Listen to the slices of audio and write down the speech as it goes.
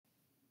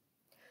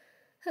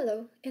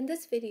Hello, in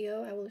this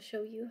video I will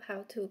show you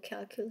how to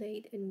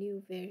calculate a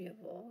new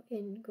variable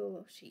in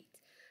Google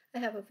Sheets. I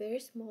have a very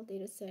small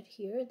data set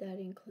here that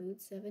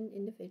includes 7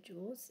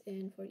 individuals,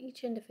 and for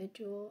each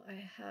individual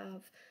I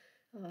have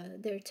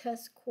their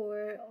test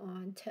score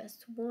on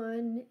test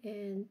 1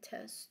 and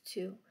test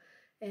 2.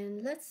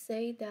 And let's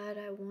say that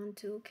I want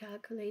to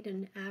calculate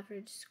an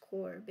average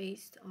score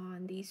based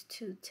on these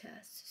two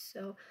tests.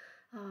 So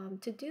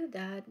to do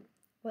that,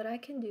 what I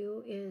can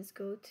do is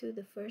go to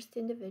the first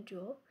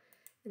individual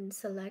and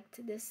select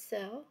this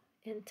cell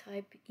and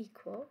type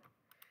equal,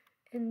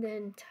 and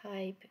then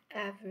type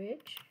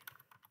average.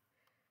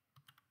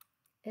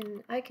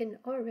 And I can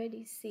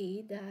already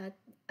see that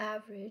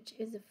average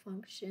is a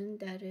function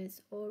that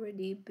is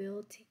already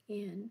built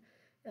in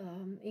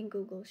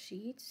Google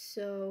Sheets.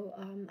 So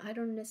I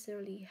don't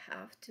necessarily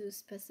have to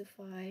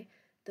specify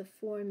the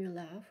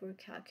formula for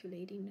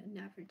calculating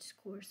an average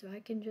score. So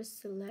I can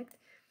just select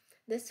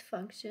this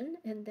function,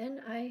 and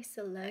then I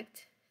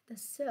select the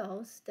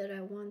cells that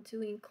I want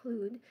to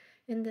include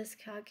in this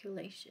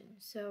calculation.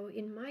 So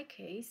in my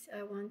case,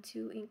 I want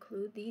to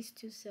include these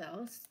two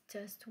cells,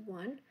 test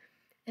 1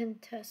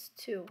 and test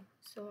 2.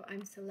 So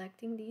I'm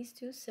selecting these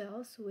two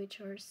cells,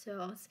 which are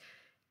cells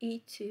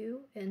E2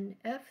 and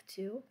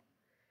F2.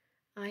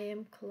 I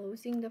am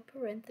closing the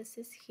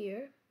parenthesis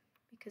here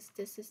because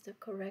this is the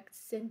correct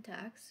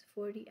syntax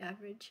for the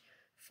average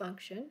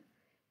function,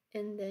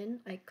 and then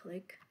I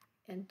click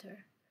enter.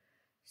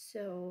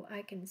 So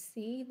I can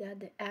see that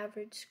the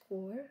average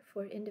score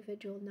for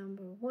individual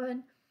number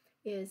 1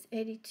 is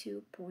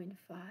 82.5.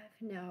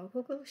 Now,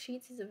 Google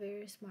Sheets is a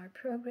very smart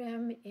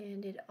program,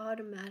 and it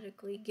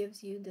automatically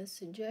gives you the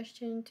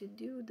suggestion to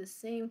do the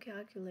same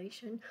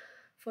calculation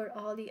for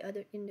all the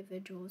other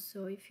individuals.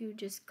 So if you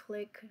just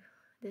click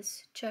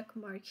this check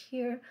mark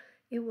here,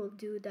 it will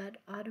do that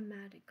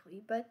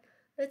automatically. But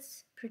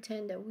let's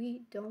pretend that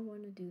we don't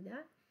want to do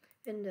that.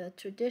 And the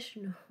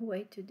traditional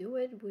way to do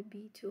it would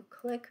be to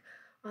click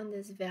on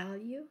this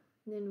value,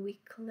 then we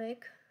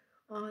click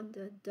on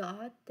the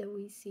dot that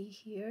we see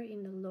here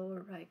in the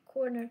lower right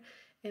corner,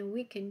 and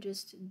we can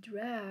just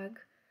drag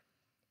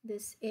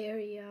this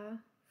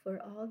area for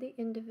all the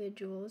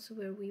individuals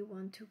where we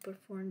want to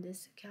perform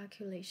this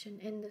calculation,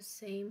 and the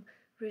same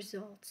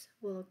results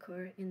will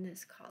occur in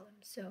this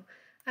column. So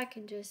I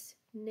can just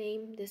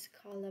name this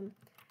column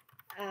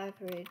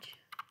average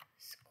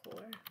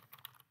score.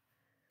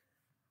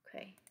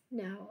 Okay,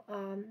 now,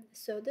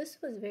 so this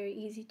was very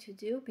easy to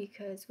do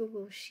because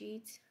Google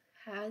Sheets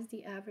has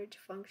the average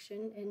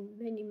function and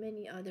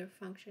many other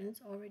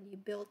functions already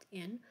built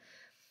in.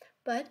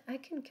 But I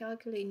can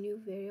calculate new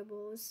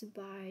variables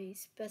by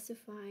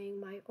specifying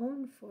my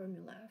own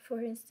formula. For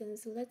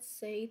instance, let's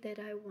say that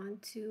I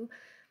want to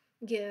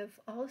give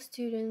all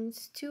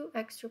students 2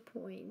 extra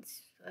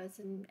points as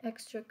an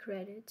extra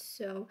credit.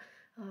 So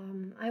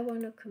I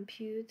want to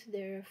compute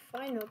their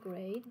final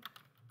grade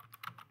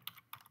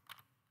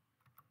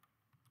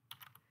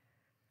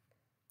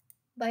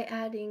by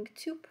adding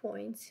 2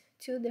 points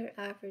to their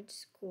average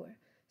score.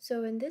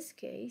 So in this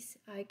case,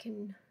 I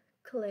can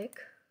click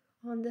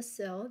on the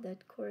cell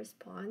that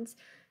corresponds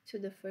to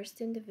the first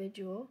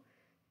individual,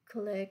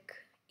 click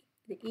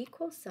the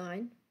equal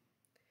sign,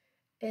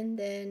 and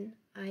then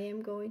I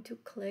am going to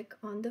click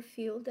on the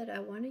field that I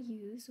want to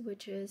use,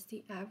 which is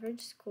the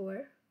average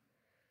score,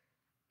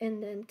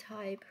 and then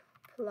type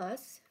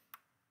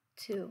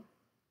 +2.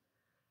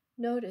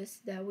 Notice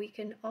that we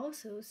can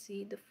also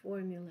see the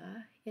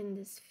formula in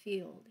this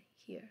field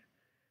here.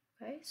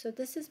 Okay, so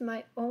this is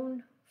my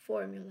own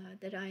formula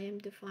that I am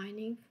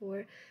defining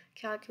for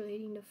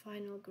calculating the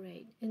final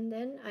grade. And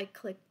then I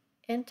click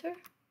enter.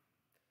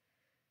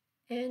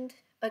 And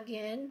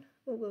again,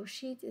 Google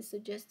Sheets is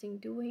suggesting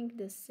doing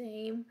the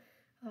same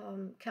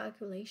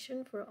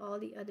calculation for all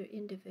the other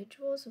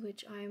individuals,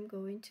 which I am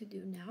going to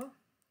do now.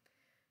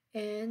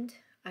 And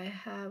I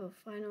have a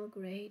final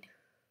grade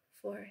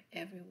for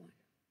everyone.